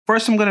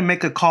First, I'm going to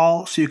make a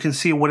call so you can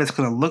see what it's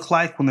going to look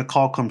like when the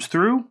call comes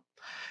through.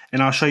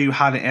 And I'll show you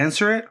how to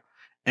answer it.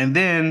 And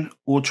then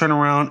we'll turn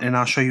around and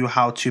I'll show you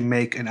how to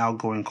make an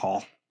outgoing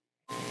call.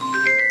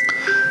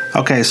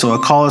 Okay, so a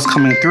call is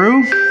coming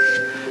through.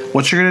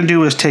 What you're going to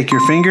do is take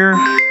your finger,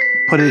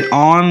 put it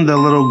on the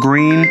little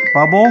green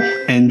bubble,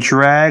 and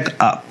drag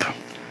up.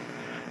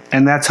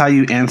 And that's how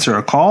you answer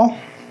a call.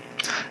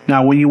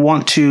 Now, when you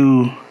want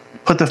to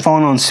put the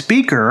phone on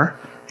speaker,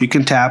 you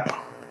can tap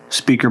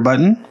speaker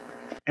button.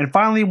 And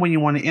finally, when you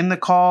want to end the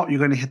call, you're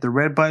going to hit the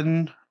red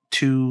button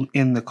to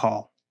end the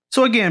call.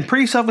 So again,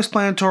 pretty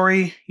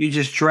self-explanatory. You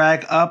just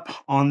drag up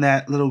on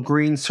that little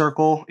green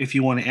circle if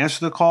you want to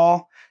answer the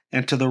call.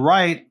 And to the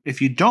right,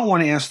 if you don't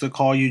want to answer the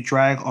call, you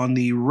drag on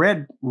the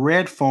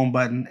red phone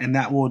button, and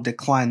that will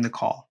decline the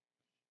call.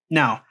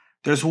 Now,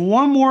 there's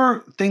one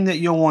more thing that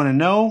you'll want to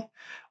know,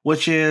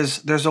 which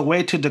is there's a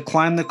way to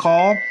decline the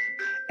call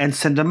and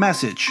send a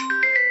message.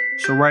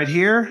 So right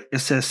here, it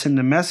says send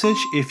a message.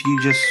 If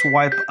you just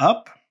swipe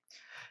up,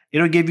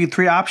 it'll give you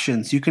three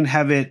options. You can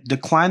have it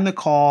decline the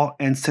call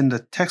and send a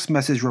text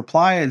message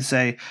reply and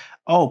say,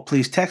 oh,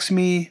 please text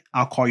me,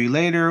 I'll call you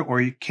later,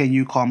 or can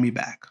you call me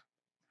back?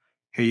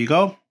 Here you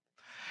go.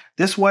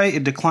 This way,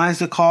 it declines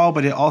the call,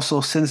 but it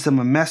also sends them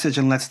a message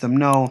and lets them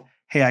know,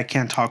 hey, I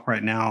can't talk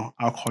right now,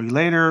 I'll call you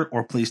later,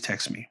 or please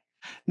text me.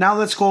 Now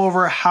let's go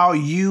over how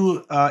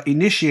you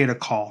initiate a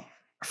call.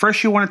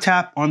 First, you want to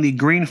tap on the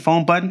green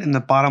phone button in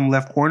the bottom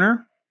left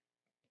corner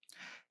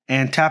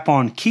and tap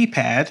on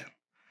keypad,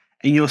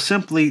 and you'll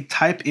simply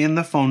type in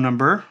the phone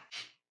number.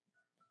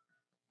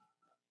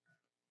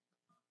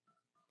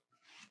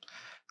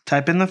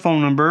 Type in the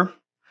phone number,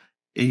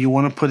 and you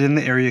want to put in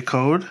the area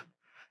code,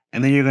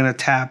 and then you're going to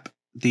tap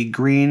the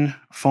green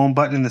phone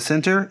button in the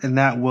center, and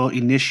that will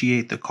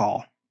initiate the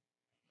call.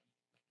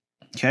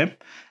 Okay,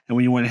 and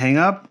when you want to hang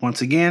up,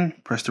 once again,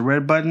 press the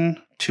red button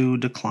to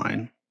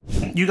decline.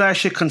 You guys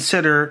should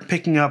consider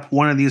picking up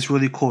one of these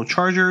really cool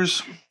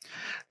chargers.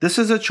 This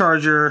is a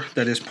charger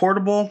that is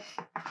portable.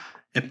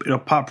 It'll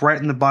pop right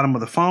in the bottom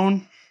of the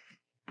phone.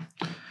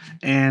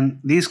 And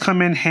these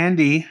come in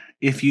handy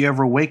if you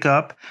ever wake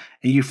up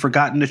and you've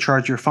forgotten to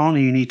charge your phone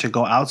and you need to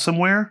go out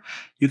somewhere.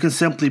 You can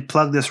simply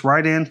plug this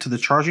right into the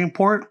charging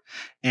port,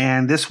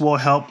 and this will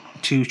help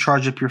to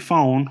charge up your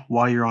phone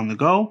while you're on the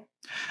go.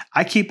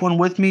 I keep one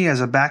with me as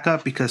a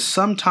backup because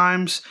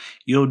sometimes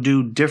you'll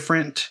do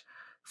different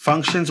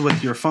functions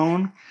with your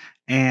phone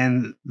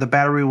and the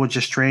battery will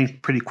just drain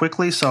pretty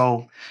quickly.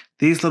 So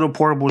these little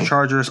portable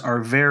chargers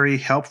are very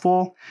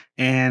helpful,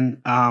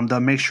 and they'll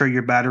make sure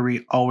your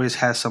battery always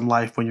has some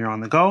life when you're on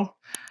the go.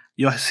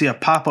 You'll see a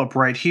pop-up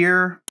right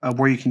here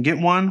where you can get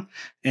one,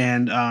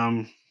 and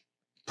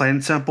plain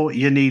and simple,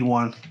 you need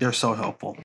one. They're so helpful.